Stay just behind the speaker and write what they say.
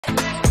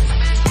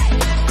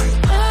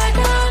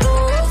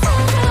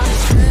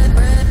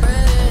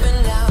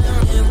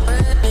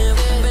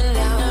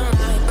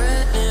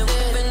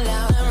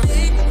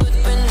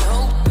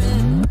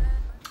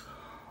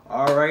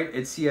Alright,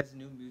 ITZY has a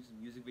new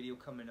music video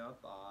coming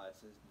up.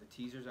 The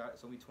teaser's out.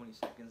 It's only 20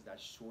 seconds.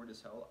 That's short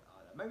as hell.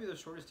 That might be the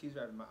shortest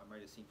teaser I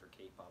might have seen for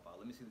K-pop.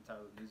 Let me see the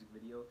title of the music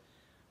video.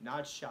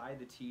 Not Shy,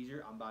 the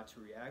teaser. I'm about to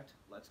react.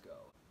 Let's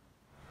go.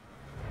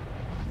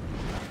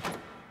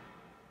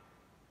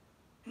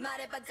 Oh my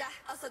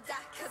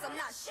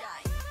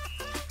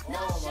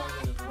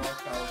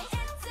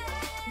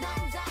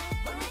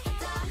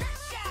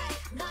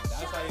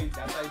goodness,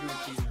 that's how you do a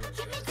teaser right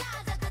there.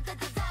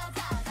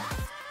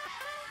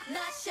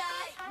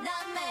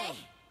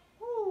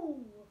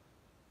 Woo.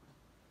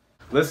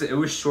 Listen, it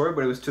was short,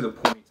 but it was to the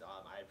point.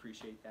 I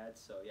appreciate that.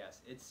 So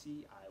yes,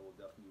 ITZY. I will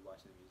definitely be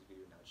watching the music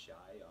video. Not Shy.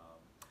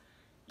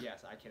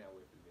 Yes, I cannot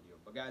wait for the video.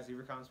 But guys, leave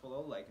your comments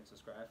below, like and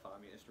subscribe. Follow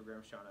me on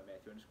Instagram, Sean at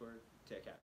Matthew_. Take care.